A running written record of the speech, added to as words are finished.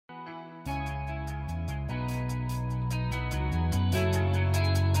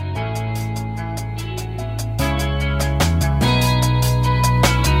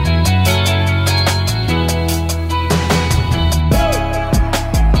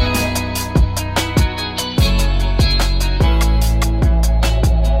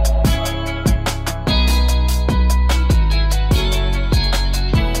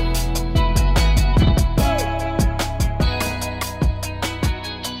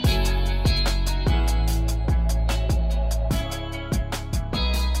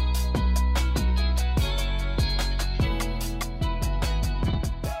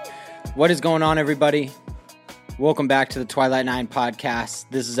What is going on, everybody? Welcome back to the Twilight Nine podcast.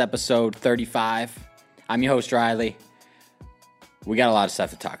 This is episode 35. I'm your host, Riley. We got a lot of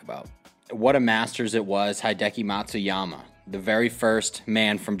stuff to talk about. What a Masters it was. Hideki Matsuyama, the very first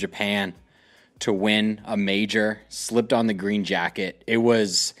man from Japan to win a major, slipped on the green jacket. It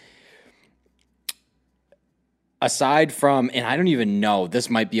was, aside from, and I don't even know, this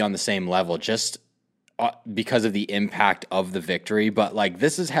might be on the same level, just because of the impact of the victory, but like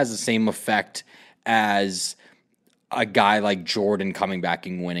this has the same effect as a guy like Jordan coming back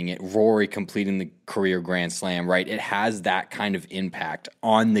and winning it, Rory completing the career Grand Slam, right? It has that kind of impact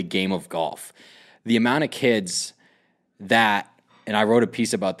on the game of golf. The amount of kids that, and I wrote a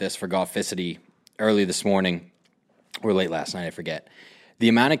piece about this for Golficity early this morning, or late last night, I forget. The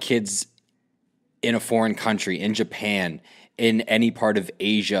amount of kids in a foreign country, in Japan, in any part of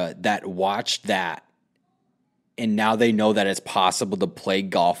Asia that watched that, and now they know that it's possible to play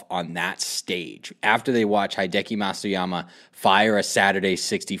golf on that stage. After they watch Hideki Matsuyama fire a Saturday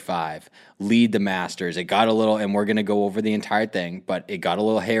 65, lead the Masters, it got a little, and we're going to go over the entire thing, but it got a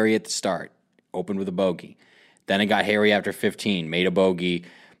little hairy at the start. Opened with a bogey. Then it got hairy after 15, made a bogey,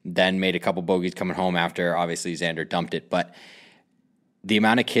 then made a couple bogeys coming home after, obviously, Xander dumped it. But the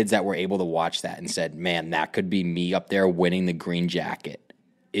amount of kids that were able to watch that and said, man, that could be me up there winning the green jacket,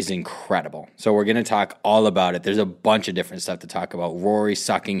 is incredible. So we're going to talk all about it. There's a bunch of different stuff to talk about. Rory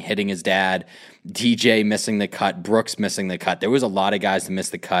sucking, hitting his dad, DJ missing the cut, Brooks missing the cut. There was a lot of guys to miss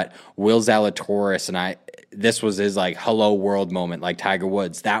the cut. Will Zalatoris, and this was his like hello world moment, like Tiger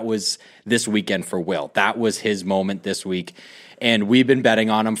Woods. That was this weekend for Will. That was his moment this week. And we've been betting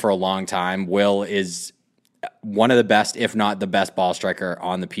on him for a long time. Will is one of the best, if not the best ball striker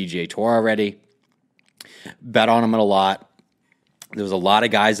on the PGA Tour already. Bet on him a lot. There was a lot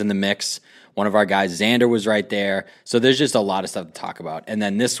of guys in the mix. One of our guys, Xander, was right there. So there's just a lot of stuff to talk about. And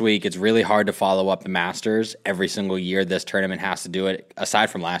then this week, it's really hard to follow up the Masters. Every single year, this tournament has to do it, aside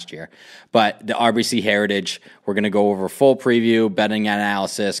from last year. But the RBC Heritage, we're going to go over full preview, betting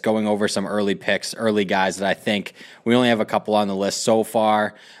analysis, going over some early picks, early guys that I think we only have a couple on the list so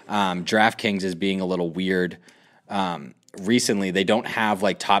far. DraftKings is being a little weird. Recently, they don't have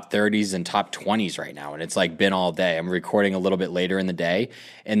like top 30s and top 20s right now, and it's like been all day. I'm recording a little bit later in the day,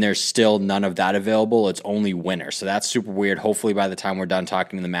 and there's still none of that available. It's only winners, so that's super weird. Hopefully, by the time we're done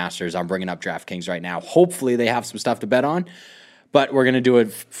talking to the Masters, I'm bringing up DraftKings right now. Hopefully, they have some stuff to bet on, but we're going to do a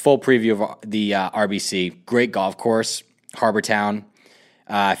full preview of the RBC. Great golf course, Harbour Town.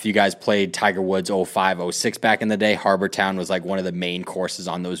 If you guys played Tiger Woods 05, 06 back in the day, Harbour Town was like one of the main courses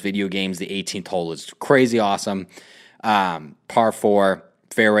on those video games. The 18th hole is crazy awesome. Par 4,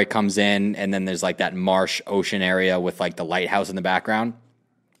 fairway comes in, and then there's like that marsh ocean area with like the lighthouse in the background.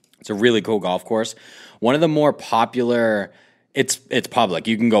 It's a really cool golf course. One of the more popular, it's public.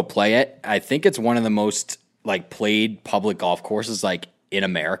 You can go play it. I think it's one of the most like played public golf courses like in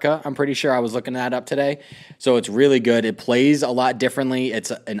America. I'm pretty sure I was looking that up today. So it's really good. It plays a lot differently. It's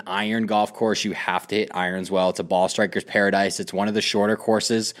an iron golf course. You have to hit irons well. It's a ball striker's paradise. It's one of the shorter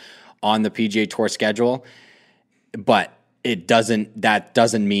courses on the PGA Tour schedule. But that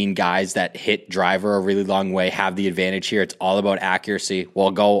doesn't mean guys that hit driver a really long way have the advantage here. It's all about accuracy.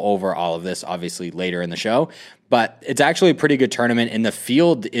 We'll go over all of this, obviously, later in the show. But it's actually a pretty good tournament, and the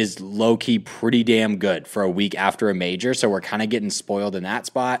field is low-key pretty damn good for a week after a major, so we're kind of getting spoiled in that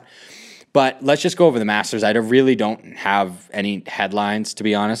spot. But let's just go over the Masters. I really don't have any headlines, to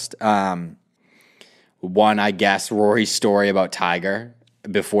be honest. One, I guess, Rory's story about Tiger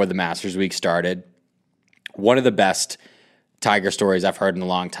before the Masters week started. One of the best Tiger stories I've heard in a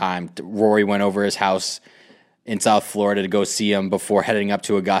long time. Rory went over his house in South Florida to go see him before heading up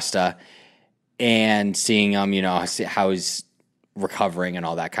to Augusta and seeing him, how he's recovering and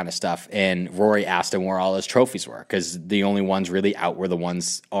all that kind of stuff. And Rory asked him where all his trophies were because the only ones really out were the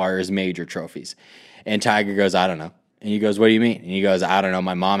ones are his major trophies. And Tiger goes, I don't know. And he goes, what do you mean? And he goes, I don't know.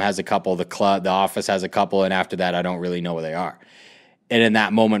 My mom has a couple. The office has a couple. And after that, I don't really know where they are. And in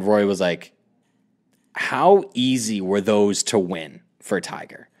that moment, Rory was like, how easy were those to win for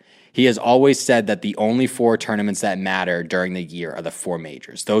Tiger? He has always said that the only 4 tournaments that matter during the year are the 4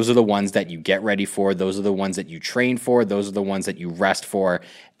 majors. Those are the ones that you get ready for. Those are the ones that you train for. Those are the ones that you rest for.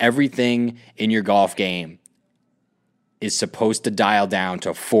 Everything in your golf game is supposed to dial down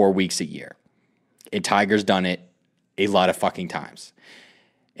to 4 weeks a year. And Tiger's done it a lot of fucking times.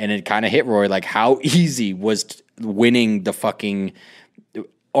 And it kind of hit Rory like how easy was winning the fucking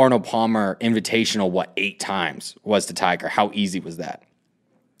Arnold Palmer Invitational, 8 times was to Tiger. How easy was that?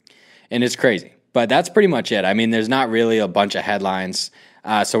 And it's crazy. But that's pretty much it. I mean, there's not really a bunch of headlines.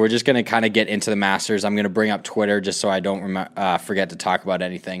 So we're just going to kind of get into the Masters. I'm going to bring up Twitter just so I don't forget to talk about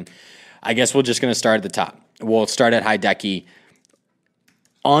anything. I guess we're just going to start at the top. We'll start at Hideki.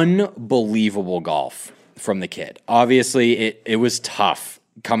 Unbelievable golf from the kid. Obviously, it was tough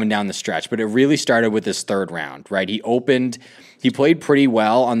coming down the stretch, but it really started with this third round, right? He played pretty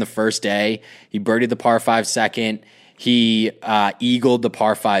well on the first day. He birdied the par 5 second. He eagled the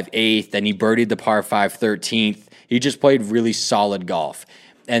par 5 eighth. Then he birdied the par 5 13th. He just played really solid golf.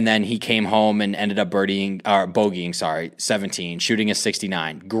 And then he came home and ended up bogeying 17, shooting a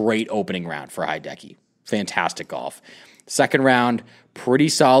 69. Great opening round for Hideki. Fantastic golf. Second round, pretty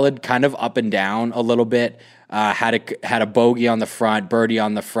solid, kind of up and down a little bit. Had a bogey on the front, birdie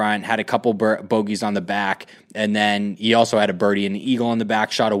on the front, had a couple bogeys on the back, and then he also had a birdie and an eagle on the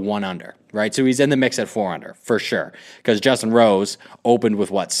back, shot a 1 under, right? So he's in the mix at 4 under, for sure. Because Justin Rose opened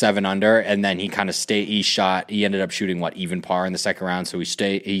with, 7 under, and then he kind of he ended up shooting, even par in the second round, so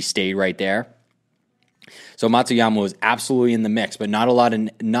he stayed right there. So Matsuyama was absolutely in the mix, but not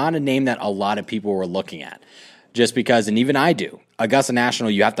a name that a lot of people were looking at. Just because, and even I do, Augusta National,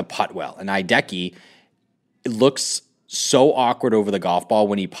 you have to putt well. And Hideki, it looks so awkward over the golf ball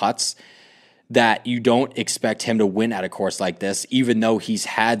when he putts that you don't expect him to win at a course like this, even though he's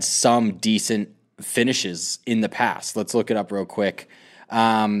had some decent finishes in the past. Let's look it up real quick.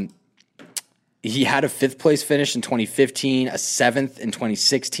 He had a 5th place finish in 2015, a 7th in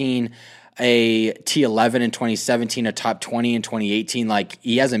 2016, a T11 in 2017, a top 20 in 2018. Like,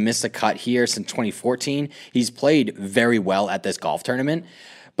 he hasn't missed a cut here since 2014. He's played very well at this golf tournament,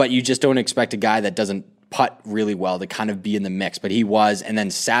 but you just don't expect a guy that doesn't putt really well to kind of be in the mix. But he was, and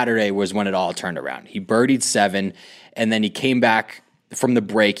then Saturday was when it all turned around. He birdied 7, and then he came back from the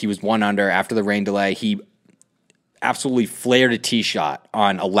break. He was 1 under after the rain delay. He absolutely flared a tee shot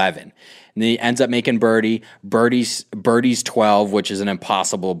on 11. And then he ends up making birdies 12, which is an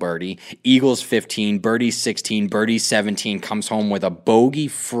impossible birdie. Eagles 15, birdies 16, birdies 17, comes home with a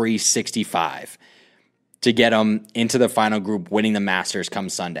bogey-free 65 to get him into the final group, winning the Masters come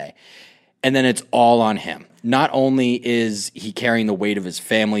Sunday. And then it's all on him. Not only is he carrying the weight of his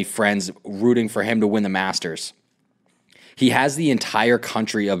family, friends, rooting for him to win the Masters, he has the entire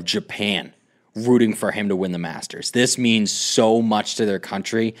country of Japan rooting for him to win the Masters. This means so much to their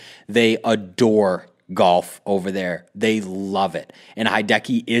country. They adore golf over there. They love it. And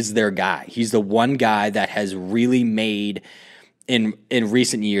Hideki is their guy. He's the one guy that has really made, in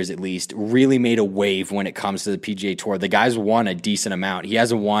recent years at least, really made a wave when it comes to the PGA Tour. The guy's won a decent amount. He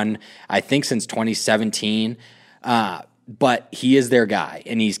hasn't won, I think, since 2017. But he is their guy,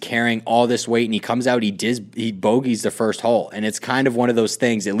 and he's carrying all this weight, and he comes out, he bogeys the first hole. And it's kind of one of those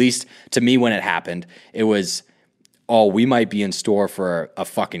things, at least to me when it happened, it was, we might be in store for a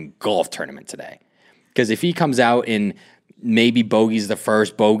fucking golf tournament today. Because if he comes out and maybe bogeys the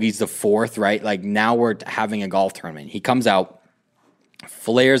first, bogeys the fourth, right? Like, now we're having a golf tournament. He comes out,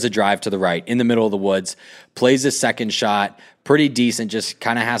 flares a drive to the right in the middle of the woods, plays his second shot, pretty decent, just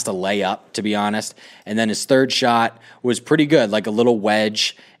kind of has to lay up, to be honest. And then his third shot was pretty good, like a little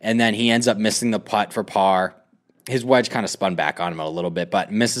wedge, and then he ends up missing the putt for par. His wedge kind of spun back on him a little bit,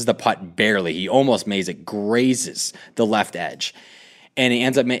 but misses the putt barely. He almost makes it, grazes the left edge, and he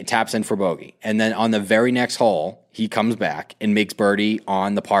ends up taps in for bogey. And then on the very next hole, he comes back and makes birdie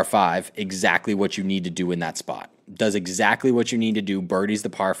on the par 5, exactly what you need to do in that spot. Does exactly what you need to do, birdies the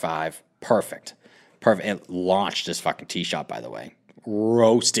par 5, perfect. And launched his fucking tee shot, by the way.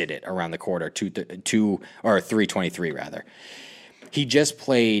 Roasted it around the quarter, 323 rather. He just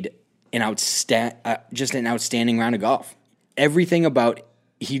played an outstanding round of golf. Everything about,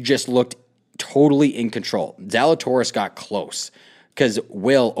 he just looked totally in control. Zalatoris got close because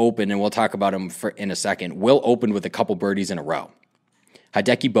Will opened, and we'll talk about him in a second. Will opened with a couple birdies in a row.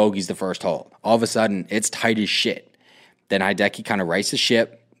 Hideki bogeys the first hole. All of a sudden, it's tight as shit. Then Hideki kind of rights the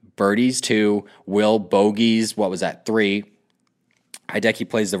ship, birdies 2, Will bogeys, 3. Hideki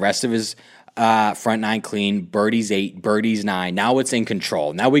plays the rest of his front 9 clean, birdies 8, birdies 9. Now it's in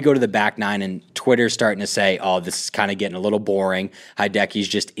control. Now we go to the back 9, and Twitter's starting to say, this is kind of getting a little boring. Hideki's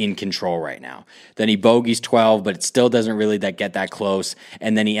just in control right now. Then he bogeys 12, but it still doesn't really get that close.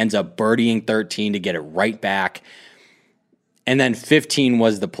 And then he ends up birdieing 13 to get it right back. And then 15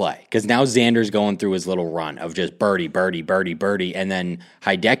 was the play, because now Xander's going through his little run of just birdie, birdie, birdie, birdie. And then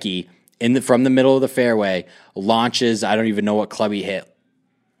Hideki, from the middle of the fairway, launches, I don't even know what club he hit,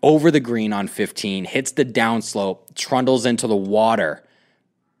 over the green on 15, hits the downslope, trundles into the water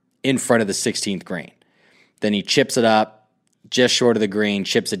in front of the 16th green. Then he chips it up just short of the green,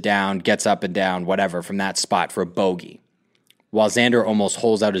 chips it down, gets up and down, whatever, from that spot for a bogey, while Xander almost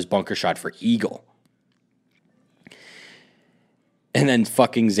holes out his bunker shot for eagle. And then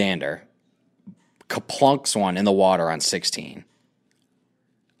fucking Xander kaplunks one in the water on 16.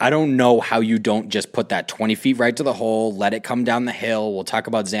 I don't know how you don't just put that 20 feet right to the hole, let it come down the hill. We'll talk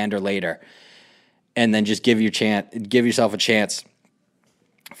about Xander later. And then just give yourself a chance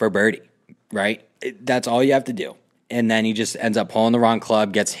for birdie, right? That's all you have to do. And then he just ends up pulling the wrong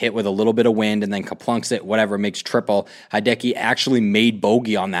club, gets hit with a little bit of wind, and then kaplunks it, whatever, makes triple. Hideki actually made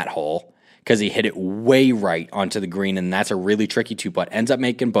bogey on that hole because he hit it way right onto the green, and that's a really tricky two-putt. Ends up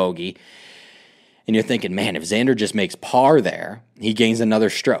making bogey. And you're thinking, man, if Xander just makes par there, he gains another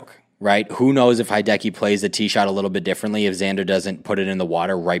stroke, right? Who knows if Hideki plays the tee shot a little bit differently if Xander doesn't put it in the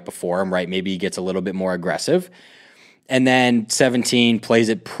water right before him, right? Maybe he gets a little bit more aggressive. And then 17 plays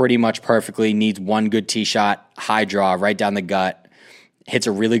it pretty much perfectly, needs one good tee shot, high draw, right down the gut, hits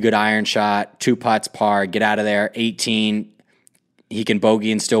a really good iron shot, 2 putts, par, get out of there. 18, he can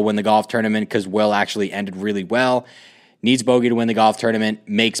bogey and still win the golf tournament because Will actually ended really well. Needs bogey to win the golf tournament,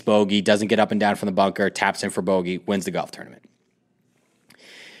 makes bogey, doesn't get up and down from the bunker, taps in for bogey, wins the golf tournament.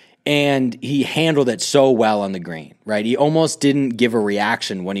 And he handled it so well on the green, right? He almost didn't give a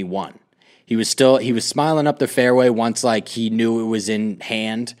reaction when he won. He was smiling up the fairway once like he knew it was in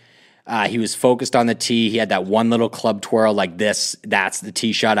hand. He was focused on the tee. He had that one little club twirl like this. That's the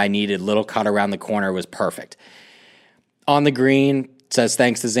tee shot I needed. Little cut around the corner was perfect. On the green, says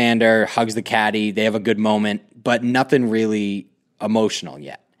thanks to Xander, hugs the caddy. They have a good moment, but nothing really emotional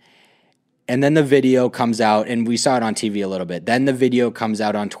yet. And then the video comes out, and we saw it on TV a little bit. Then the video comes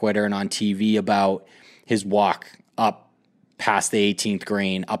out on Twitter and on TV about his walk up past the 18th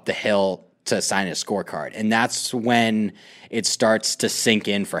green, up the hill to sign his scorecard. And that's when it starts to sink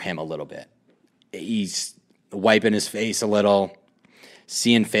in for him a little bit. He's wiping his face a little,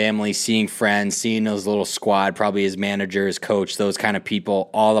 seeing family, seeing friends, seeing those little squad, probably his manager, his coach, those kind of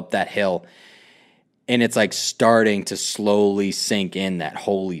people all up that hill. And it's like starting to slowly sink in that,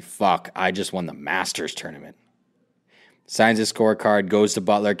 holy fuck, I just won the Masters tournament. Signs his scorecard, goes to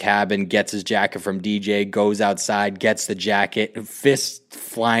Butler Cabin, gets his jacket from DJ, goes outside, gets the jacket, fists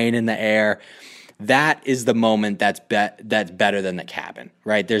flying in the air. That is the moment that's better than the cabin,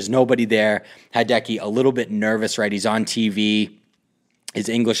 right? There's nobody there. Hideki a little bit nervous, right? He's on TV. His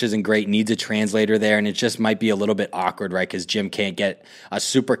English isn't great, needs a translator there, and it just might be a little bit awkward, right? Because Jim can't get a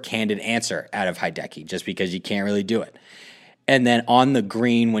super candid answer out of Hideki just because you can't really do it. And then on the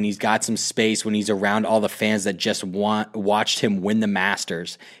green, when he's got some space, when he's around all the fans that just watched him win the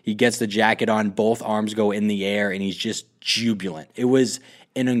Masters, he gets the jacket on, both arms go in the air, and he's just jubilant. It was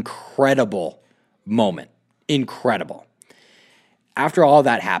an incredible moment. Incredible. After all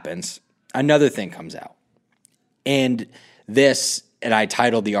that happens, another thing comes out. And I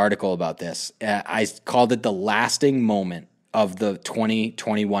titled the article about this. I called it the lasting moment of the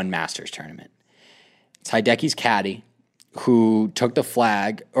 2021 Masters tournament. It's Hideki's caddy who took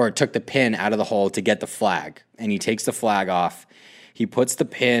the pin out of the hole to get the flag, and he takes the flag off. He puts the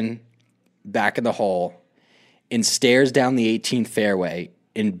pin back in the hole and stares down the 18th fairway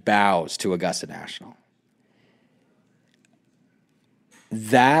and bows to Augusta National.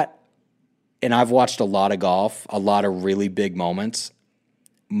 That, and I've watched a lot of golf, a lot of really big moments,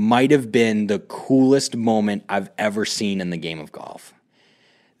 might have been the coolest moment I've ever seen in the game of golf.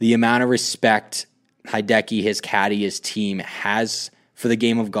 The amount of respect Hideki, his caddy, his team has for the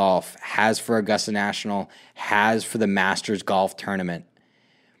game of golf, has for Augusta National, has for the Masters golf tournament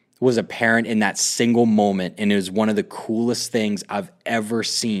was apparent in that single moment, and it was one of the coolest things I've ever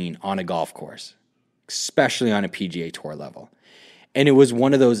seen on a golf course, especially on a PGA Tour level. And it was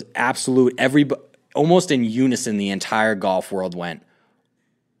one of those absolute, almost in unison, the entire golf world went,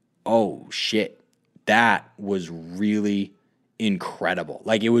 oh shit, that was really incredible.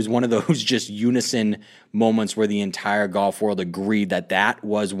 Like, it was one of those just unison moments where the entire golf world agreed that that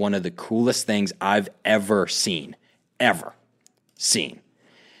was one of the coolest things I've ever seen. And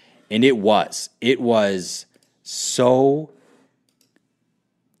it was so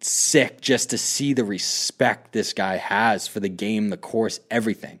sick just to see the respect this guy has for the game, the course,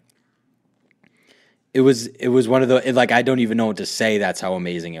 everything. It was one of the, like, I don't even know what to say. That's how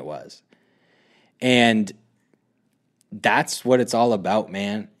amazing it was. And that's what it's all about,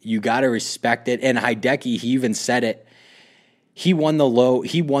 man. You got to respect it. And Hideki, he even said it. He won the low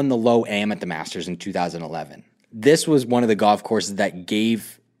AM at the Masters in 2011. This was one of the golf courses that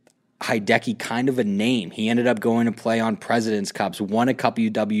gave Hideki kind of a name. He ended up going to play on President's Cups, won a couple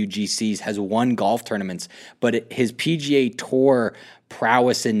WGCs, has won golf tournaments, but his PGA Tour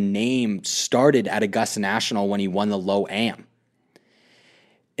prowess and name started at Augusta National when he won the low AM.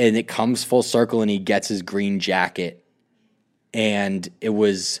 And it comes full circle, and he gets his green jacket. And it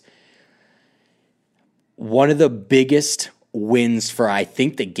was one of the biggest wins for, I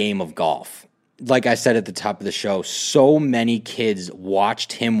think, the game of golf. like I said at the top of the show, so many kids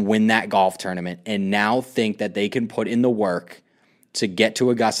watched him win that golf tournament and now think that they can put in the work to get to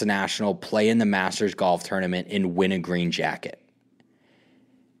Augusta National, play in the Masters golf tournament, and win a green jacket.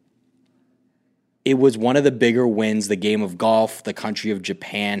 It was one of the bigger wins, the game of golf, the country of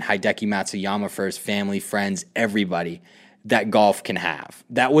Japan, Hideki Matsuyama for his family, friends, everybody, that golf can have.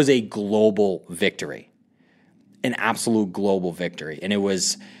 That was a global victory, an absolute global victory. And it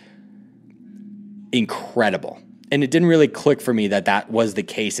was incredible. And it didn't really click for me that that was the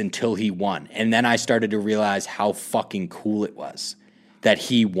case until he won. And then I started to realize how fucking cool it was that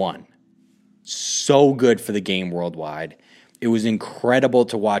he won. So good for the game worldwide. It was incredible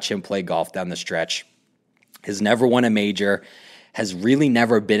to watch him play golf down the stretch. Has never won a major, has really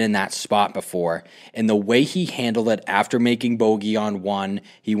never been in that spot before. And the way he handled it after making bogey on one,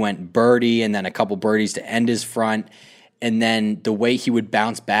 he went birdie and then a couple birdies to end his front. And then the way he would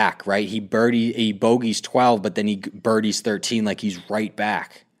bounce back, right? He bogeys 12, but then he birdies 13 like he's right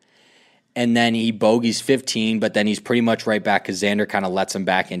back. And then he bogeys 15, but then he's pretty much right back because Xander kind of lets him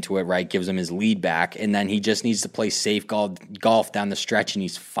back into it, right? Gives him his lead back. And then he just needs to play safe golf down the stretch, and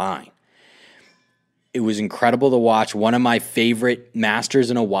he's fine. It was incredible to watch. One of my favorite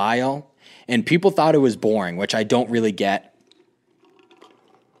Masters in a while. And people thought it was boring, which I don't really get.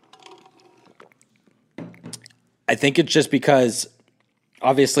 I think it's just because,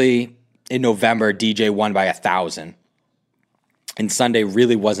 obviously, in November, DJ won by 1,000. And Sunday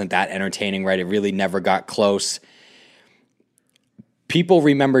really wasn't that entertaining, right? It really never got close. People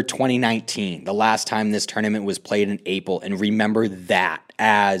remember 2019, the last time this tournament was played in April, and remember that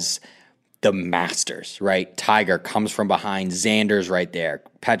as the Masters, right? Tiger comes from behind. Xander's right there.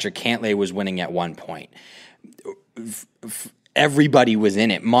 Patrick Cantlay was winning at one point. Everybody was in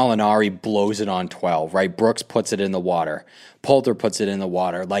it. Molinari blows it on 12, right? Brooks puts it in the water. Poulter puts it in the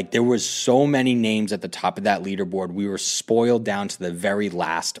water. Like, there was so many names at the top of that leaderboard. We were spoiled down to the very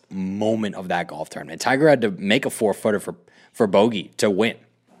last moment of that golf tournament. Tiger had to make a 4-footer for bogey to win.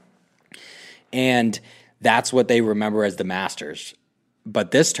 And that's what they remember as the Masters.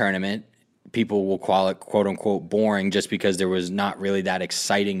 But this tournament, people will call it quote-unquote boring just because there was not really that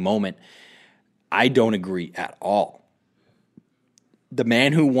exciting moment. I don't agree at all. The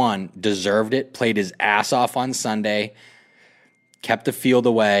man who won deserved it, played his ass off on Sunday, kept the field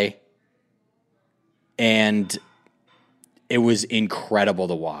away, and it was incredible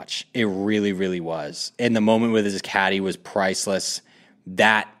to watch. It really, really was. And the moment with his caddy was priceless.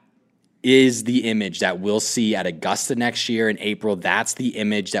 That is the image that we'll see at Augusta next year in April. That's the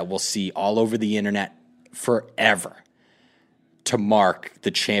image that we'll see all over the internet forever to mark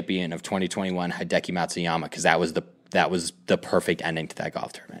the champion of 2021, Hideki Matsuyama, because that was the perfect ending to that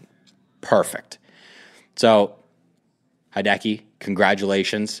golf tournament. Perfect. So, Hideki,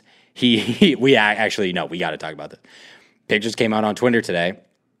 congratulations. We got to talk about this. Pictures came out on Twitter today.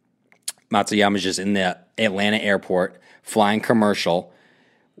 Matsuyama's just in the Atlanta airport, flying commercial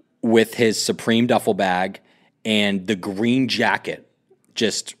with his Supreme duffel bag and the green jacket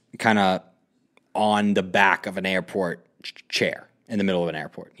just kind of on the back of an airport chair in the middle of an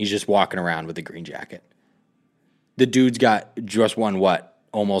airport. He's just walking around with the green jacket. The dude's just won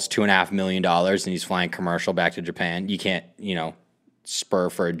almost $2.5 million, and he's flying commercial back to Japan. You can't, spur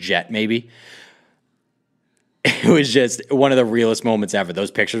for a jet maybe. It was just one of the realest moments ever.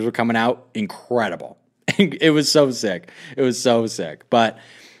 Those pictures were coming out. Incredible. It was so sick. It was so sick. But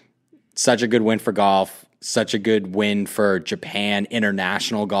such a good win for golf. Such a good win for Japan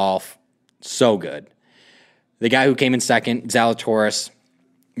international golf. So good. The guy who came in second, Zalatoris,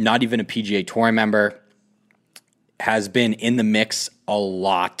 not even a PGA Tour member, has been in the mix a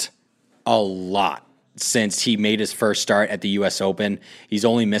lot since he made his first start at the U.S. Open. He's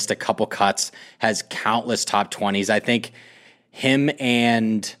only missed a couple cuts, has countless top 20s. I think him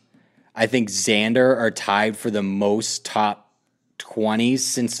and Xander are tied for the most top 20s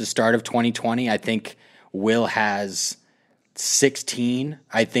since the start of 2020. I think Will has 16,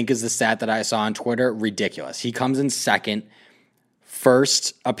 I think is the stat that I saw on Twitter. Ridiculous. He comes in second,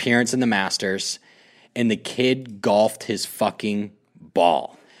 first appearance in the Masters, and the kid golfed his fucking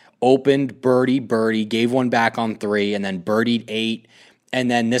ball. Opened, birdie, gave one back on 3, and then birdied 8. And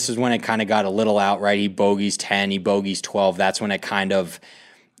then this is when it kind of got a little out, right? He bogeys 10, he bogeys 12. That's when it kind of,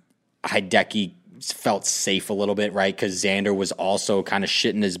 Hideki felt safe a little bit, right? Because Xander was also kind of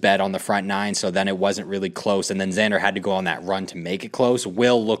shitting his bed on the front 9, so then it wasn't really close. And then Xander had to go on that run to make it close.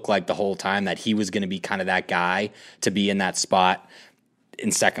 Will looked like the whole time that he was going to be kind of that guy to be in that spot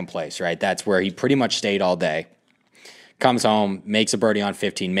in second place, right? That's where he pretty much stayed all day. Comes home, makes a birdie on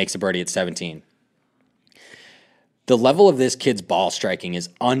 15, makes a birdie at 17. the level of this kid's ball striking is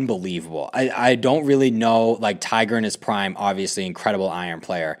unbelievable. I don't really know, like Tiger in his prime, obviously incredible iron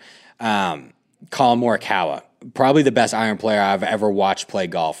player. Colin Morikawa, probably the best iron player I've ever watched play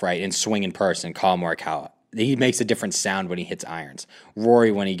golf, right? And swing in person, Colin Morikawa. He makes a different sound when he hits irons.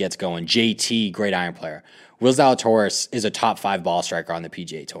 Rory when he gets going. JT, great iron player. Will Zalatoris is a top 5 ball striker on the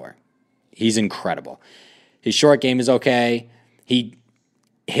PGA Tour. He's incredible. His short game is okay. He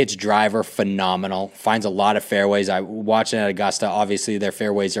hits driver phenomenal, finds a lot of fairways. I watched it at Augusta. Obviously, their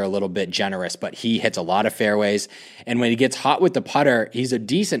fairways are a little bit generous, but he hits a lot of fairways. And when he gets hot with the putter, he's a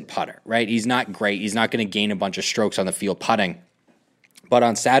decent putter, right? He's not great. He's not going to gain a bunch of strokes on the field putting. But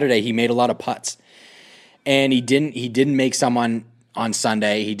on Saturday, he made a lot of putts. And he didn't make someone on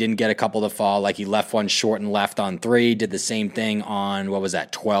Sunday. He didn't get a couple to fall. Like he left one short and left on 3. Did the same thing on,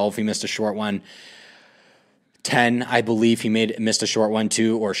 12? He missed a short one. 10, I believe he missed a short one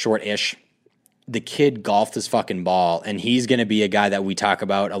too, or short-ish. The kid golfed his fucking ball, and he's going to be a guy that we talk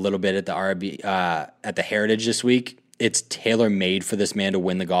about a little bit at the at the Heritage this week. It's tailor-made for this man to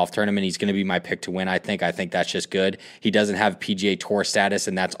win the golf tournament. He's going to be my pick to win, I think. I think that's just good. He doesn't have PGA Tour status,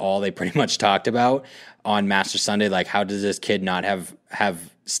 and that's all they pretty much talked about on Masters Sunday. Like, how does this kid not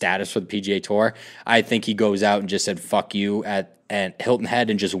have status for the PGA Tour? I think he goes out and just said, fuck you, at Hilton Head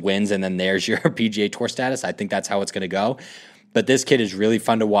and just wins, and then there's your PGA Tour status. I think that's how it's going to go. But this kid is really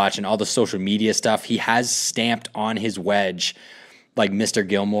fun to watch, and all the social media stuff. He has stamped on his wedge, like Mr.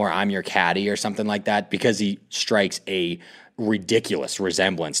 Gilmore, I'm your caddy or something like that, because he strikes a ridiculous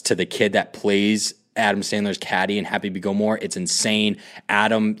resemblance to the kid that plays Adam Sandler's caddy in Happy Gilmore. It's insane.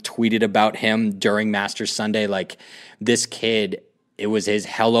 Adam tweeted about him during Masters Sunday. Like, this kid, it was his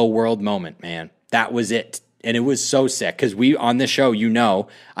hello world moment, man. That was it. And it was so sick because we on this show,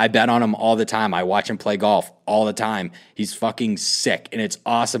 I bet on him all the time. I watch him play golf all the time. He's fucking sick. And it's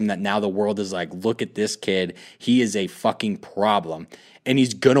awesome that now the world is like, look at this kid. He is a fucking problem. And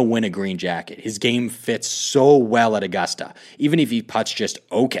he's going to win a green jacket. His game fits so well at Augusta. Even if he putts just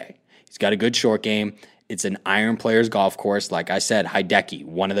okay. He's got a good short game. It's an iron player's golf course. Like I said, Hideki,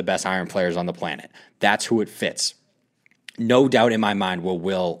 one of the best iron players on the planet. That's who it fits. No doubt in my mind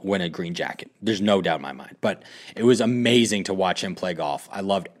Will win a green jacket. There's no doubt in my mind. But it was amazing to watch him play golf. I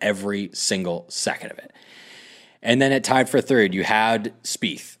loved every single second of it. And then it tied for third. You had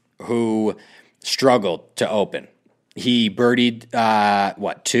Spieth, who struggled to open. He birdied,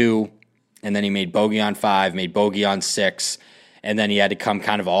 2, and then he made bogey on 5, made bogey on 6, and then he had to come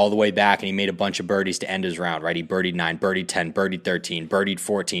kind of all the way back, and he made a bunch of birdies to end his round, right? He birdied 9, birdied 10, birdied 13, birdied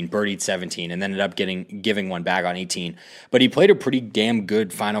 14, birdied 17, and then ended up giving one back on 18. But he played a pretty damn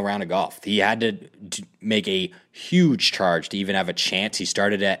good final round of golf. He had to make a huge charge to even have a chance. He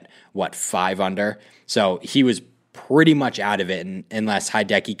started at, 5 under? So he was pretty much out of it, unless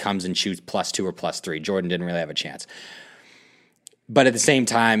Hideki comes and shoots +2 or +3. Jordan didn't really have a chance. But at the same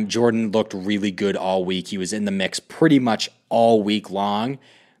time, Jordan looked really good all week. He was in the mix pretty much all week long,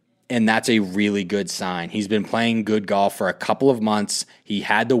 and that's a really good sign. He's been playing good golf for a couple of months. He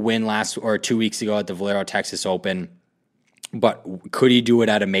had the win 2 weeks ago at the Valero Texas Open, but could he do it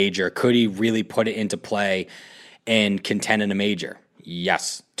at a major? Could he really put it into play and contend in a major?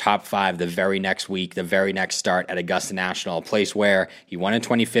 Yes, top 5 the very next week, the very next start at Augusta National, a place where he won in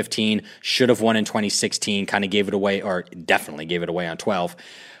 2015, should have won in 2016, kind of gave it away, or definitely gave it away on 12.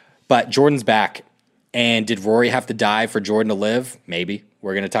 But Jordan's back. And did Rory have to die for Jordan to live? Maybe.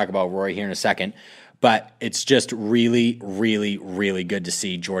 We're going to talk about Rory here in a second. But it's just really, really, really good to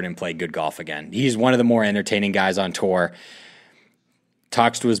see Jordan play good golf again. He's one of the more entertaining guys on tour.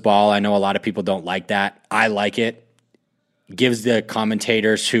 Talks to his ball. I know a lot of people don't like that. I like it. Gives the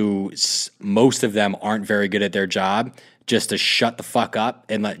commentators, who most of them aren't very good at their job, just to shut the fuck up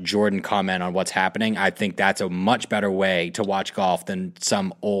and let Jordan comment on what's happening. I think that's a much better way to watch golf than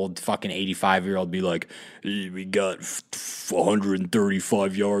some old fucking 85-year-old be like, hey, we got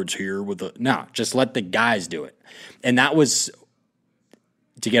 135 yards here with a... No, just let the guys do it. And that was,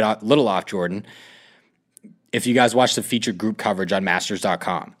 to get a little off Jordan, if you guys watch the featured group coverage on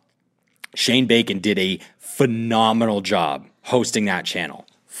Masters.com, Shane Bacon did a phenomenal job hosting that channel.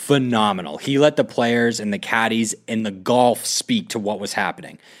 Phenomenal. He let the players and the caddies and the golf speak to what was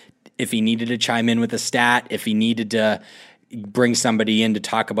happening. If he needed to chime in with a stat, if he needed to bring somebody in to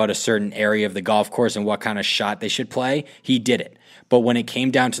talk about a certain area of the golf course and what kind of shot they should play, he did it. But when it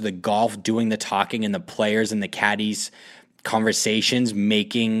came down to the golf doing the talking and the players and the caddies' conversations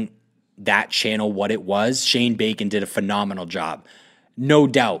making that channel what it was, Shane Bacon did a phenomenal job. No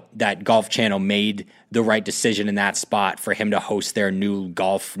doubt that Golf Channel made the right decision in that spot for him to host their new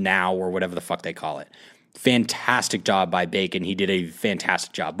Golf Now or whatever the fuck they call it. Fantastic job by Bacon. He did a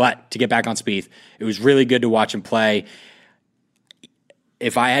fantastic job. But to get back on Spieth, it was really good to watch him play.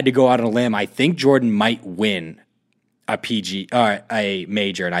 If I had to go out on a limb, I think Jordan might win a PG or a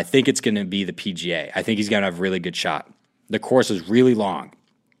major, and I think it's going to be the PGA. I think he's going to have a really good shot. The course is really long.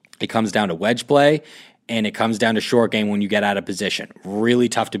 It comes down to wedge play, and it comes down to short game when you get out of position. Really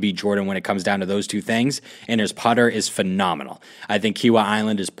tough to beat Jordan when it comes down to those two things, and his putter is phenomenal. I think Kiawah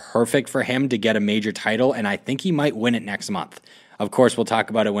Island is perfect for him to get a major title, and I think he might win it next month. Of course, we'll talk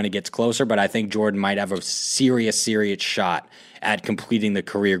about it when it gets closer, but I think Jordan might have a serious shot at completing the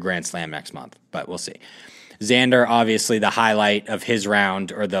career Grand Slam next month, but we'll see. Xander, obviously, the highlight of his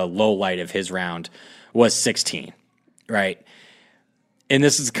round, or the low light of his round, was 16, right? And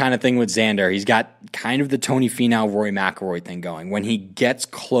this is the kind of thing with Xander. He's got kind of the Tony Finau, Rory McIlroy thing going. When he gets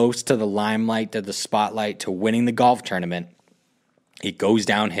close to the limelight, to the spotlight, to winning the golf tournament, it goes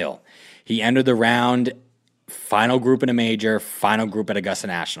downhill. He entered the round, final group in a major, final group at Augusta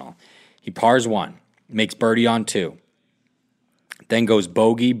National. He pars 1, makes birdie on 2, then goes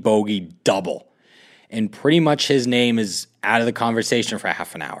bogey, double. And pretty much his name is out of the conversation for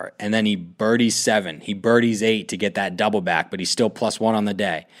half an hour. And then he birdies 7. He birdies 8 to get that double back, but he's still +1 on the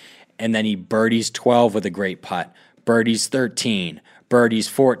day. And then he birdies 12 with a great putt. Birdies 13. Birdies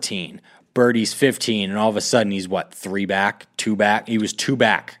 14. Birdies 15. And all of a sudden he's 3 back, 2 back? He was 2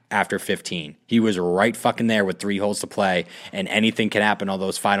 back after 15. He was right fucking there with 3 holes to play. And anything can happen on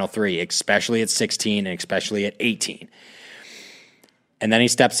those final 3, especially at 16 and especially at 18. And then he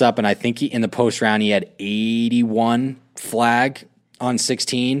steps up, and I think in the post round he had 81 flag on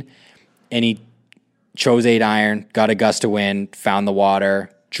 16, and he chose 8 iron, got a gust of wind, found the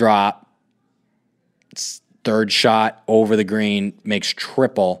water, drop, third shot over the green, makes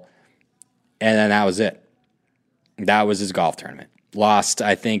triple, and then that was it. That was his golf tournament. Lost,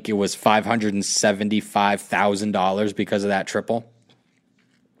 I think it was $575,000 because of that triple.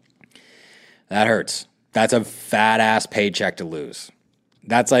 That hurts. That's a fat-ass paycheck to lose.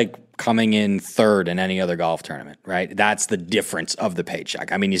 That's like coming in third in any other golf tournament, right? That's the difference of the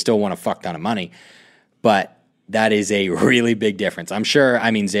paycheck. I mean, you still want a fuck ton of money, but that is a really big difference. I'm sure,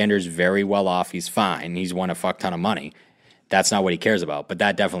 Xander's very well off. He's fine. He's won a fuck ton of money. That's not what he cares about, but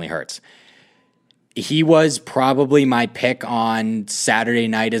that definitely hurts. He was probably my pick on Saturday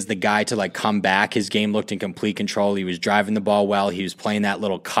night as the guy to come back. His game looked in complete control. He was driving the ball well. He was playing that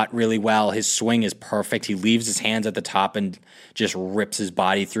little cut really well. His swing is perfect. He leaves his hands at the top and just rips his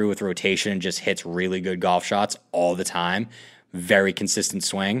body through with rotation and just hits really good golf shots all the time. Very consistent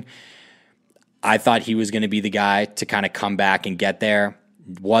swing. I thought he was going to be the guy to kind of come back and get there.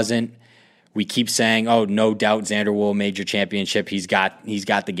 Wasn't. We keep saying, oh, no doubt Xander will major championship. He's got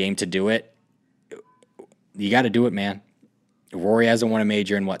the game to do it. You got to do it, man. Rory hasn't won a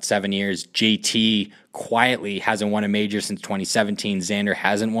major in 7 years. JT quietly hasn't won a major since 2017. Xander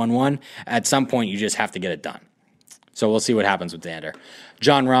hasn't won one. At some point, you just have to get it done. So we'll see what happens with Xander.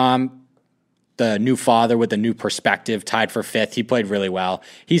 Jon Rahm, the new father with a new perspective, tied for 5th. He played really well.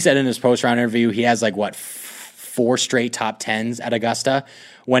 He said in his post-round interview he has 4 straight top 10s at Augusta,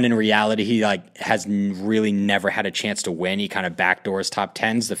 when in reality he has really never had a chance to win. He kind of backdoors top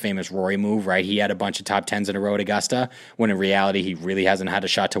 10s, the famous Rory move, right? He had a bunch of top 10s in a row at Augusta, when in reality he really hasn't had a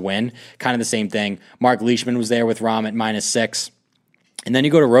shot to win. Kind of the same thing. Mark Leishman was there with Rahm at -6. And then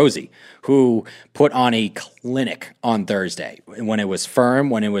you go to Rosie, who put on a clinic on Thursday. When it was firm,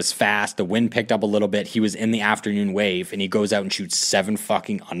 when it was fast, the wind picked up a little bit. He was in the afternoon wave, and he goes out and shoots 7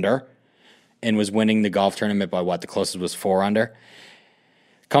 fucking under and was winning the golf tournament by the closest was 4 under.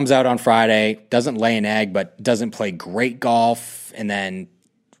 Comes out on Friday, doesn't lay an egg, but doesn't play great golf. And then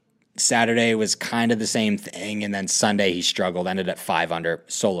Saturday was kind of the same thing. And then Sunday he struggled, ended at 5 under,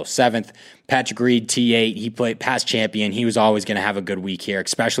 solo 7th. Patrick Reed, T8, he played past champion. He was always going to have a good week here,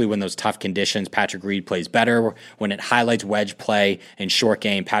 especially when those tough conditions. Patrick Reed plays better. When it highlights wedge play and short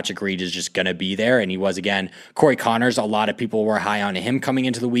game, Patrick Reed is just going to be there. And he was again. Corey Connors, a lot of people were high on him coming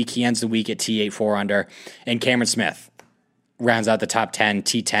into the week. He ends the week at T8, 4 under. And Cameron Smith rounds out the top 10,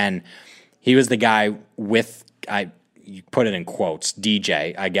 T10. He was the guy with, you put it in quotes,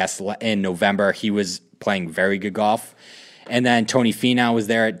 DJ, I guess, in November. He was playing very good golf. And then Tony Finau was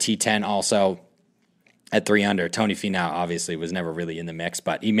there at T10 also at 3 under. Tony Finau obviously was never really in the mix,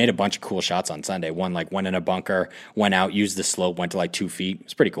 but he made a bunch of cool shots on Sunday. One went in a bunker, went out, used the slope, went to 2 feet. It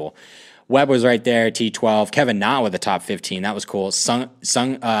was pretty cool. Webb was right there, T12. Kevin Na with the top 15. That was cool.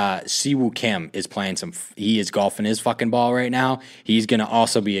 Siwoo Kim is playing he is golfing his fucking ball right now. He's going to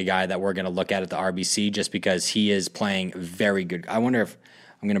also be a guy that we're going to look at the RBC just because he is playing very good. I wonder if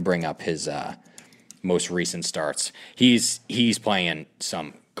I'm going to bring up his most recent starts. He's playing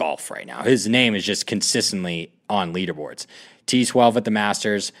some golf right now. His name is just consistently on leaderboards. T12 at the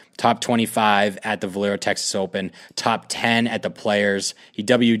Masters, top 25 at the Valero Texas Open, top 10 at the Players. He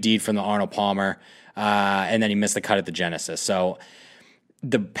WD'd from the Arnold Palmer, and then he missed the cut at the Genesis. So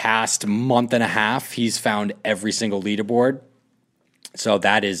the past month and a half, he's found every single leaderboard. So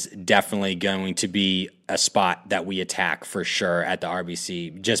that is definitely going to be a spot that we attack for sure at the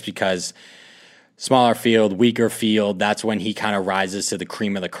RBC, just because smaller field, weaker field, that's when he kind of rises to the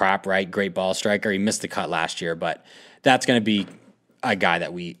cream of the crop, right? Great ball striker. He missed the cut last year, but that's going to be a guy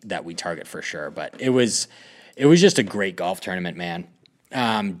that we target for sure. But it was just a great golf tournament, man.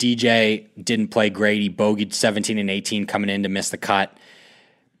 DJ didn't play great. He bogeyed 17 and 18 coming in to miss the cut.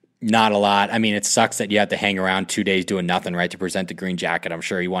 Not a lot. I mean, it sucks that you have to hang around 2 days doing nothing, right, to present the green jacket. I'm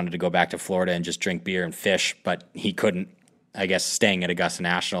sure he wanted to go back to Florida and just drink beer and fish, but he couldn't. I guess staying at Augusta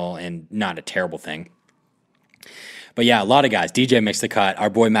National, and not a terrible thing. But yeah, a lot of guys. DJ missed the cut. Our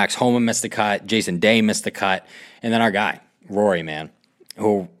boy Max Homa missed the cut. Jason Day missed the cut. And then our guy, Rory, man,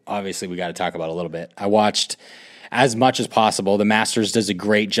 who obviously we got to talk about a little bit. I watched as much as possible. The Masters does a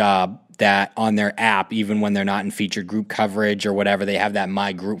great job that on their app, even when they're not in featured group coverage or whatever, they have that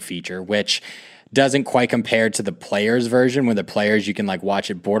My Group feature, which doesn't quite compare to the Players version, where the Players, you can like watch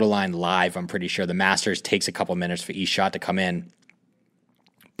it borderline live. I'm pretty sure the Masters takes a couple minutes for each shot to come in.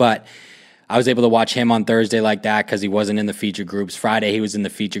 But I was able to watch him on Thursday like that because he wasn't in the featured groups. Friday, he was in the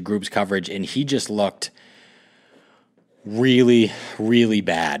featured groups coverage, and he just looked really, really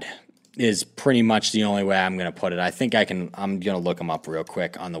bad is pretty much the only way I'm going to put it. I'm going to look him up real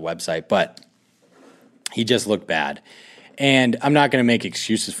quick on the website, but he just looked bad. And I'm not going to make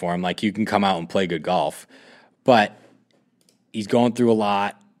excuses for him. Like, you can come out and play good golf, but he's going through a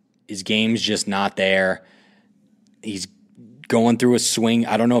lot. His game's just not there. He's going through a swing.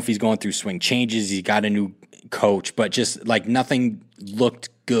 I don't know if he's going through swing changes. He's got a new coach, but just like nothing looked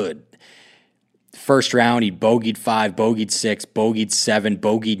good. First round, he bogeyed 5, bogeyed 6, bogeyed 7,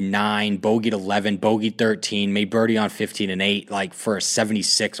 bogeyed 9, bogeyed 11, bogeyed 13, made birdie on 15 and 8, like for a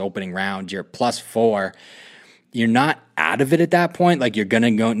 76 opening round. You're plus 4. You're not out of it at that point. Like, you're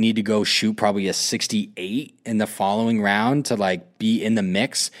going to need to go shoot probably a 68 in the following round to like be in the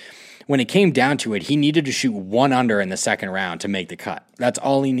mix. When it came down to it, he needed to shoot 1 under in the second round to make the cut. That's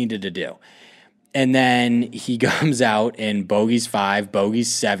all he needed to do. And then he comes out and bogeys 5,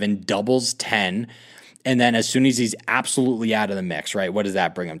 bogeys 7, doubles 10. And then as soon as he's absolutely out of the mix, right, what does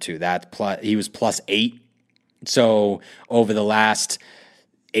that bring him to? He was plus 8. So over the last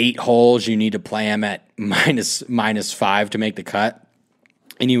 8 holes, you need to play him at minus 5 to make the cut.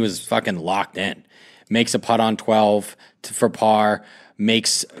 And he was fucking locked in. Makes a putt on 12 for par.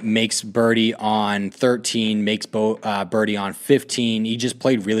 Makes birdie on 13, makes birdie on 15. He just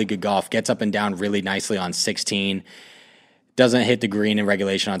played really good golf, gets up and down really nicely on 16. Doesn't hit the green in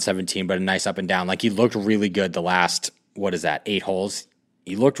regulation on 17, but a nice up and down. Like, he looked really good the last, 8 holes?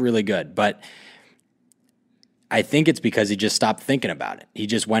 He looked really good, but I think it's because he just stopped thinking about it. He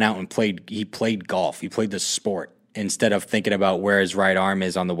just went out and played golf. He played the sport instead of thinking about where his right arm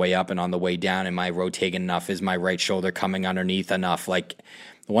is on the way up and on the way down. Am I rotating enough? Is my right shoulder coming underneath enough? Like,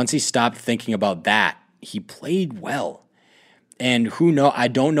 once he stopped thinking about that, he played well. And I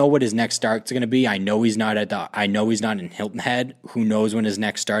don't know what his next start's going to be. I know he's not in Hilton Head. Who knows when his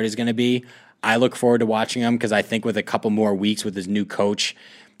next start is going to be? I look forward to watching him because I think with a couple more weeks with his new coach,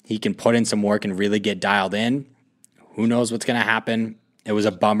 he can put in some work and really get dialed in. Who knows what's going to happen? It was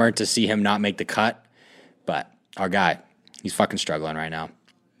a bummer to see him not make the cut, but our guy, he's fucking struggling right now.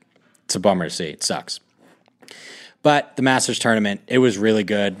 It's a bummer to see. It sucks. But the Masters tournament, it was really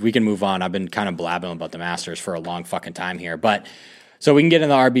good. We can move on. I've been kind of blabbing about the Masters for a long fucking time here. But so we can get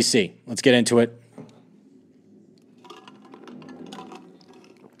into the RBC. Let's get into it.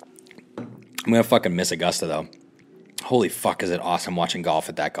 I'm going to fucking miss Augusta, though. Holy fuck, is it awesome watching golf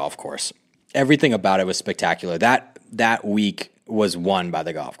at that golf course. Everything about it was spectacular. That week was won by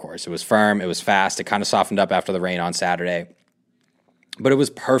the golf course. It was firm. It was fast. It kind of softened up after the rain on Saturday. But it was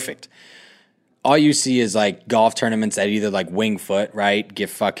perfect. All you see is like golf tournaments that either like wing foot, right?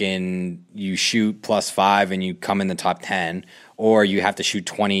 You shoot plus 5 and you come in the top 10, or you have to shoot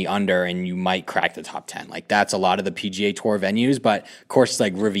 20 under and you might crack the top 10. Like, that's a lot of the PGA Tour venues, but courses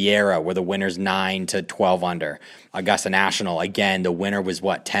like Riviera where the winner's 9 to 12 under. Augusta National, again, the winner was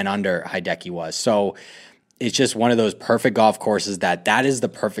 10 under Hideki was. So it's just one of those perfect golf courses that is the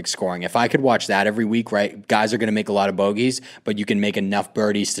perfect scoring. If I could watch that every week, right, guys are going to make a lot of bogeys, but you can make enough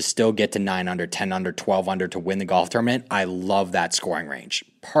birdies to still get to 9 under, 10 under, 12 under to win the golf tournament. I love that scoring range.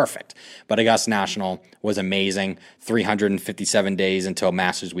 Perfect. But Augusta National was amazing. 357 days until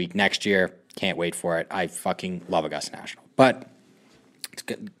Masters Week next year. Can't wait for it. I fucking love Augusta National. But It's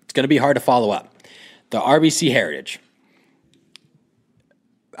going to be hard to follow up. The RBC Heritage.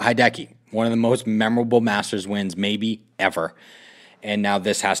 Hideki, one of the most memorable Masters wins maybe ever. And now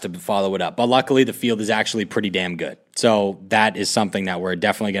this has to follow it up. But luckily, the field is actually pretty damn good. So that is something that we're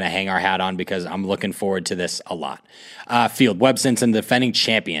definitely going to hang our hat on because I'm looking forward to this a lot. Field, Webb Simpson, the defending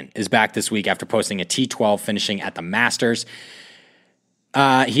champion, is back this week after posting a T12, finishing at the Masters.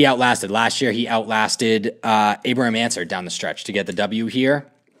 He outlasted. Last year, he outlasted Abraham Ancer down the stretch to get the W here.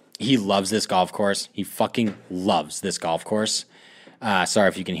 He loves this golf course. He fucking loves this golf course. Sorry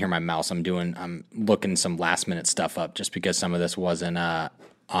if you can hear my mouse. I'm looking some last minute stuff up just because some of this wasn't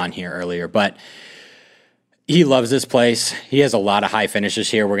on here earlier. But he loves this place. He has a lot of high finishes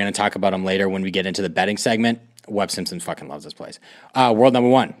here. We're going to talk about him later when we get into the betting segment. Webb Simpson fucking loves this place. World number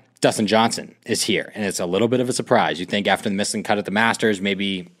one, Dustin Johnson is here, and it's a little bit of a surprise. You think after the missing cut at the Masters,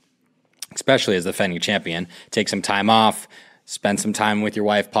 maybe, especially as the defending champion, take some time off, spend some time with your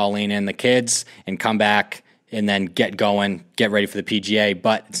wife Pauline and the kids, and come back and then get going, get ready for the PGA.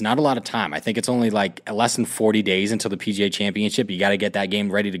 But it's not a lot of time. I think it's only like less than 40 days until the PGA Championship. You got to get that game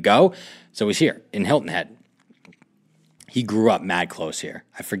ready to go. So he's here in Hilton Head. He grew up mad close here.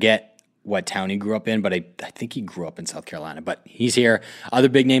 I forget what town he grew up in, but I think he grew up in South Carolina. But he's here. Other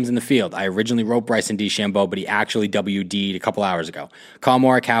big names in the field. I originally wrote Bryson DeChambeau, but he actually WD'd a couple hours ago. Colin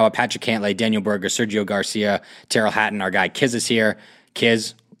Morikawa, Patrick Cantlay, Daniel Berger, Sergio Garcia, Terrell Hatton. Our guy Kiz is here.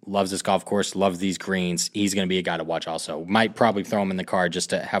 Kiz loves this golf course, loves these greens. He's going to be a guy to watch also. Might probably throw him in the card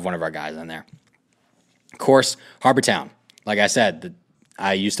just to have one of our guys in there. Course, Harbour Town. Like I said,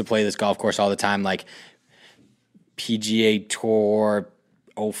 I used to play this golf course all the time, like PGA Tour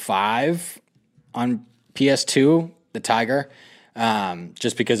 05 on PS2, the Tiger,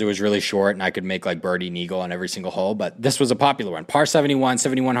 just because it was really short and I could make like birdie and eagle on every single hole. But this was a popular one. Par 71,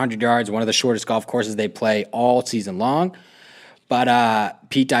 7,100 yards, one of the shortest golf courses they play all season long. But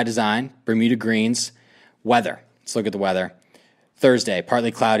Pete Dye Design, Bermuda greens, weather. Let's look at the weather. Thursday,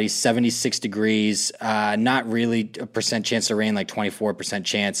 partly cloudy, 76 degrees, not really a percent chance of rain, like 24%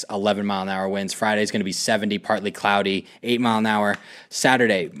 chance, 11-mile-an-hour winds. Friday is going to be 70, partly cloudy, 8-mile-an-hour.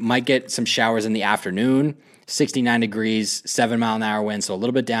 Saturday, might get some showers in the afternoon, 69 degrees, 7-mile-an-hour winds, so a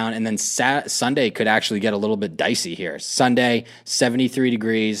little bit down. And then Sunday could actually get a little bit dicey here. Sunday, 73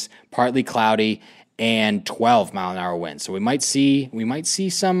 degrees, partly cloudy, and 12-mile-an-hour winds. So we might see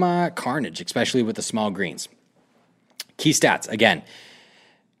some carnage, especially with the small greens. Key stats, again,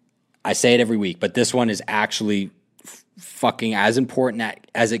 I say it every week, but this one is actually fucking as important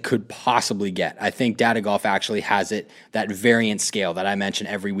as it could possibly get. I think Data Golf actually has it, that variance scale that I mention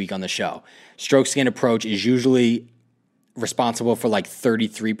every week on the show. Strokes gained approach is usually responsible for like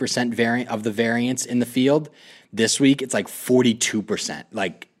 33% of the variance in the field. This week, it's like 42%.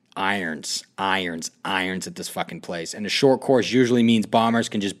 Like, irons at this fucking place. And a short course usually means bombers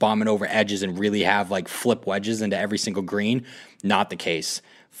can just bomb it over edges and really have like flip wedges into every single green. Not the case.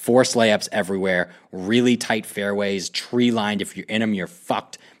 Forced layups everywhere, really tight fairways, tree lined. If you're in them, you're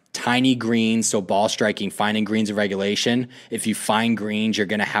fucked. Tiny greens, so ball striking, finding greens of regulation. If you find greens, you're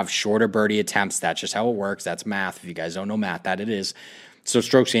going to have shorter birdie attempts. That's just how it works. That's math. If you guys don't know math, that it is. So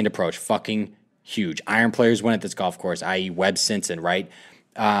strokes gained approach, fucking huge. Iron players win at this golf course, i.e. Webb Simpson, right?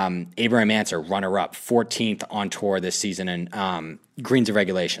 Abraham Ancer, runner-up, 14th on tour this season in greens of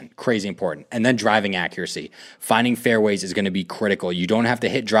regulation. Crazy important. And then driving accuracy. Finding fairways is going to be critical. You don't have to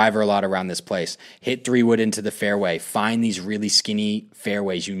hit driver a lot around this place. Hit 3-wood into the fairway. Find these really skinny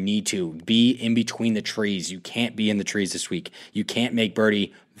fairways. You need to be in between the trees. You can't be in the trees this week. You can't make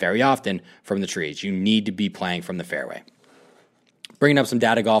birdie very often from the trees. You need to be playing from the fairway. Bringing up some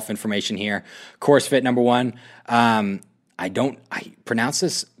Data Golf information here. Course fit number one. I pronounce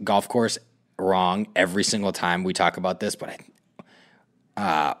this golf course wrong every single time we talk about this, but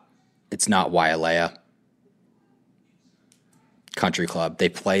it's not Wailea Country Club. They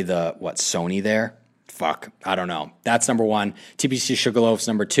play Sony there? Fuck, I don't know. That's number one. TPC Sugarloaf's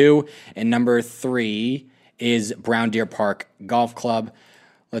number two, and number three is Brown Deer Park Golf Club.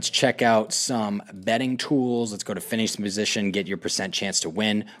 Let's check out some betting tools. Let's go to finish position, get your percent chance to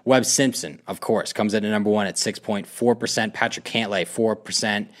win. Webb Simpson, of course, comes in at number one at 6.4%. Patrick Cantlay,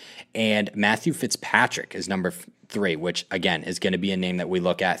 4%. And Matthew Fitzpatrick is number three, which, again, is going to be a name that we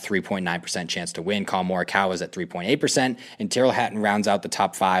look at, 3.9% chance to win. Colin Morikawa is at 3.8%. And Terrell Hatton rounds out the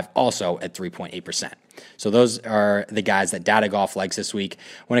top five, also at 3.8%. So those are the guys that Data Golf likes this week.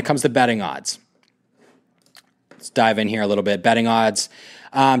 When it comes to betting odds, let's dive in here a little bit. Betting odds.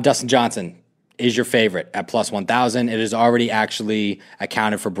 Dustin Johnson is your favorite at plus 1,000. It is already actually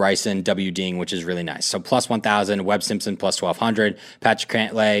accounted for Bryson WDing, which is really nice. So plus 1,000, Webb Simpson plus 1,200, Patrick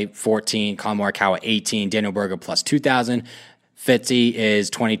Cantlay 14, Colin Morikawa 18, Daniel Berger plus 2,000, Fitzy is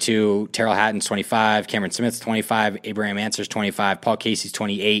 22, Terrell Hatton's 25, Cameron Smith's 25, Abraham Ancer's 25, Paul Casey's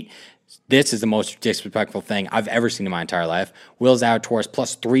 28. This is the most disrespectful thing I've ever seen in my entire life. Will Zalatoris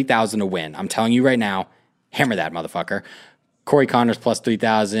plus 3,000 to win. I'm telling you right now, hammer that motherfucker. Corey Connors plus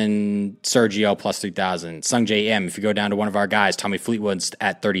 3,000, Sergio plus 3,000, Sung J M. If you go down to one of our guys, Tommy Fleetwood's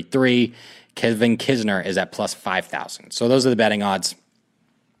at 33, Kevin Kisner is at plus 5,000. So those are the betting odds.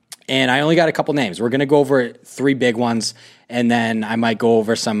 And I only got a couple names. We're going to go over 3 big ones, and then I might go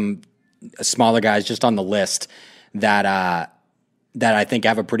over some smaller guys just on the list that I think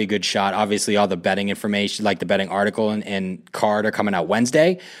have a pretty good shot. Obviously, all the betting information, like the betting article and card, are coming out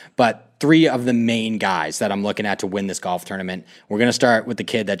Wednesday. But 3 of the main guys that I'm looking at to win this golf tournament, we're going to start with the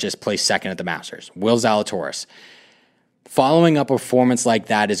kid that just placed second at the Masters, Will Zalatoris. Following up a performance like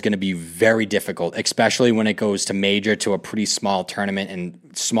that is going to be very difficult, especially when it goes to major, to a pretty small tournament and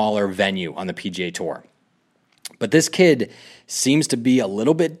smaller venue on the PGA Tour. But this kid seems to be a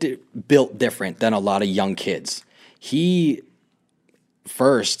little bit built different than a lot of young kids. He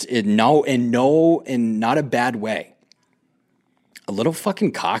first, in not a bad way, a little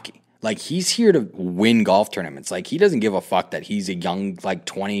fucking cocky. Like, he's here to win golf tournaments. Like, he doesn't give a fuck that he's a young,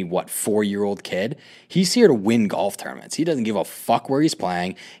 4-year-old kid. He's here to win golf tournaments. He doesn't give a fuck where he's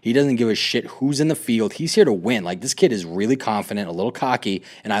playing. He doesn't give a shit who's in the field. He's here to win. Like, this kid is really confident, a little cocky,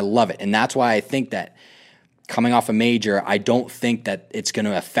 and I love it. And that's why I think that coming off a major, I don't think that it's going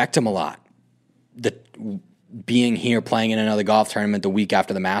to affect him a lot. Being here playing in another golf tournament the week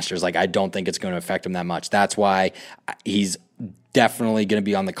after the Masters, I don't think it's going to affect him that much. That's why he's definitely going to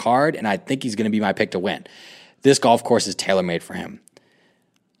be on the card, and I think he's going to be my pick to win. This golf course is tailor-made for him.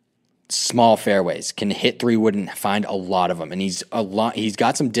 Small fairways, can hit 3-wood and find a lot of them, and he's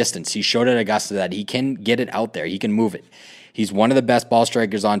got some distance. He showed at Augusta that he can get it out there. He can move it. He's one of the best ball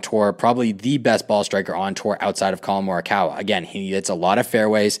strikers on tour, probably the best ball striker on tour outside of Collin Morikawa. Again, he hits a lot of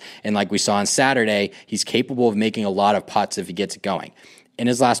fairways, and like we saw on Saturday, he's capable of making a lot of putts if he gets it going. In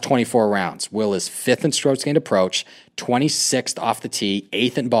his last 24 rounds, Will is 5th in strokes gained approach, 26th off the tee,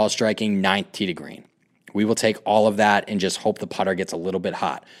 8th in ball striking, 9th tee to green. We will take all of that and just hope the putter gets a little bit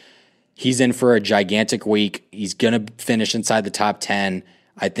hot. He's in for a gigantic week. He's going to finish inside the top 10,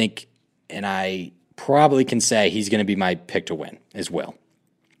 I think, and I probably can say he's going to be my pick to win as well.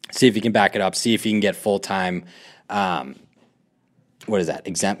 See if he can back it up. See if he can get full-time, what is that?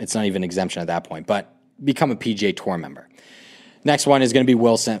 It's not even exemption at that point, but become a PGA Tour member. Next one is going to be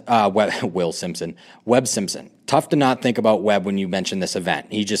Webb Simpson. Tough to not think about Webb when you mention this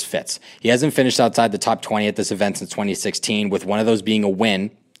event. He just fits. He hasn't finished outside the top 20 at this event since 2016, with one of those being a win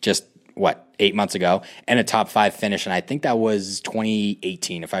just, 8 months ago, and a top 5 finish, and I think that was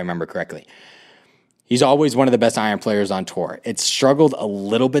 2018, if I remember correctly. He's always one of the best iron players on tour. It's struggled a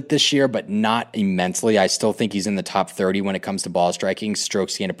little bit this year, but not immensely. I still think he's in the top 30 when it comes to ball striking,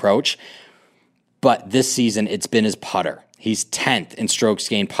 strokes gained approach. But this season, it's been his putter. He's 10th in strokes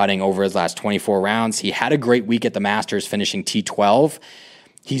gained putting over his last 24 rounds. He had a great week at the Masters, finishing T12.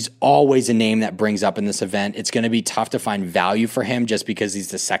 He's always a name that brings up in this event. It's going to be tough to find value for him just because he's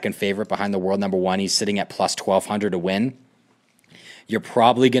the second favorite behind the world number 1. He's sitting at plus 1,200 to win. You're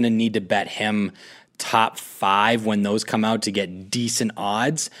probably going to need to bet him top 5 when those come out to get decent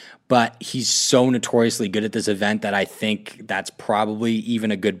odds, but he's so notoriously good at this event that I think that's probably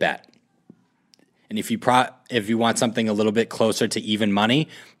even a good bet. And if you want something a little bit closer to even money,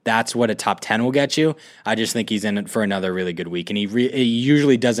 that's what a top 10 will get you. I just think he's in it for another really good week, and he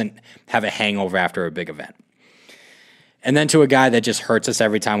usually doesn't have a hangover after a big event. And then to a guy that just hurts us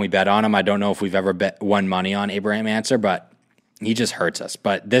every time we bet on him. I don't know if we've ever won money on Abraham Ancer, but he just hurts us.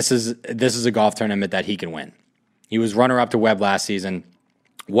 But this is a golf tournament that he can win. He was runner-up to Webb last season.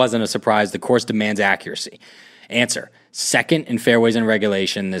 Wasn't a surprise. The course demands accuracy. Ancer, 2nd in fairways in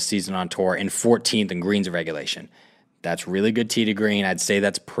regulation this season on tour, and 14th in greens in regulation. That's really good tee to green. I'd say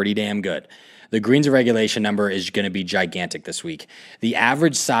that's pretty damn good. The greens in regulation number is going to be gigantic this week. The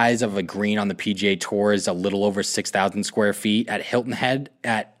average size of a green on the PGA Tour is a little over 6,000 square feet. At Hilton Head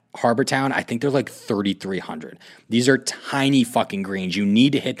at Harbor Town, I think they're like 3,300. These are tiny fucking greens. You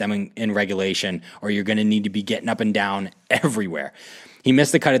need to hit them in regulation, or you're going to need to be getting up and down everywhere. He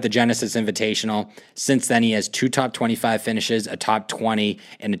missed the cut at the Genesis Invitational. Since then, he has 2 top 25 finishes, a top 20,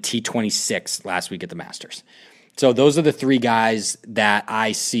 and a T26 last week at the Masters. So those are the 3 guys that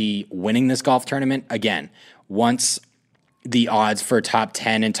I see winning this golf tournament. Again, once the odds for top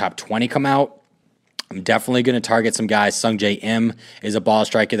 10 and top 20 come out, I'm definitely going to target some guys. Sung J M is a ball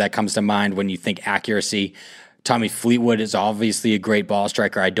striker that comes to mind when you think accuracy. Tommy Fleetwood is obviously a great ball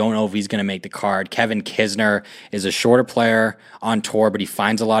striker. I don't know if he's going to make the card. Kevin Kisner is a shorter player on tour, but he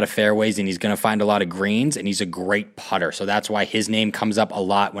finds a lot of fairways and he's going to find a lot of greens, and he's a great putter. So that's why his name comes up a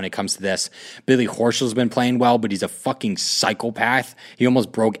lot when it comes to this. Billy Horschel's been playing well, but he's a fucking psychopath. He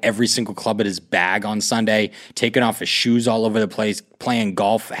almost broke every single club at his bag on Sunday, taking off his shoes all over the place, playing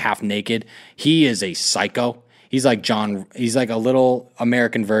golf half naked. He is a psycho. He's like a little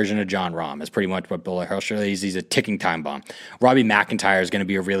American version of John Rahm. Is pretty much what Billy Horschel is. He's a ticking time bomb. Robbie McIntyre is going to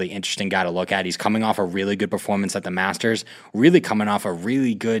be a really interesting guy to look at. He's coming off a really good performance at the Masters, really coming off a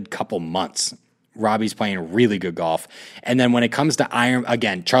really good couple months. Robbie's playing really good golf. And then when it comes to iron,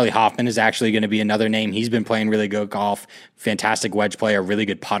 again, Charlie Hoffman is actually going to be another name. He's been playing really good golf, fantastic wedge player, really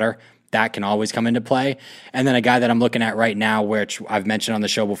good putter. That can always come into play. And then a guy that I'm looking at right now, which I've mentioned on the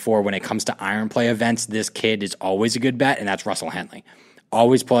show before, when it comes to iron play events, this kid is always a good bet, and that's Russell Henley.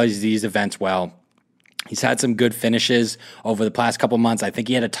 Always plays these events well. He's had some good finishes over the past couple months. I think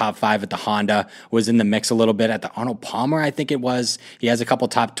he had a top 5 at the Honda, was in the mix a little bit at the Arnold Palmer, I think it was. He has a couple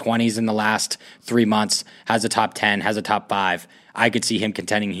top 20s in the last 3 months, has a top 10, has a top 5. I could see him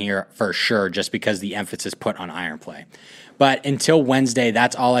contending here for sure just because the emphasis put on iron play. But until Wednesday,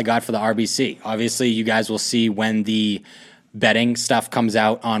 that's all I got for the RBC. Obviously, you guys will see when the betting stuff comes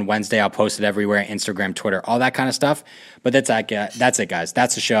out on Wednesday. I'll post it everywhere, Instagram, Twitter, all that kind of stuff. But that's it, guys.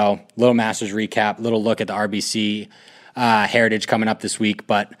 That's the show. Little Masters recap, little look at the RBC heritage coming up this week.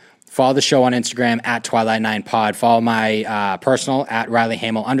 But follow the show on Instagram at Twilight9Pod. Follow my personal at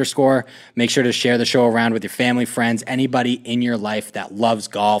RileyHamel_. Make sure to share the show around with your family, friends, anybody in your life that loves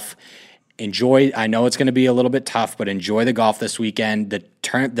golf. Enjoy. I know it's going to be a little bit tough, but enjoy the golf this weekend.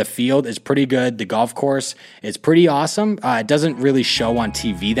 The field is pretty good. The golf course is pretty awesome. It doesn't really show on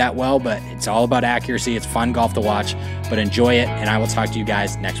TV that well, but it's all about accuracy. It's fun golf to watch, but enjoy it, and I will talk to you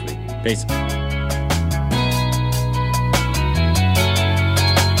guys next week. Peace.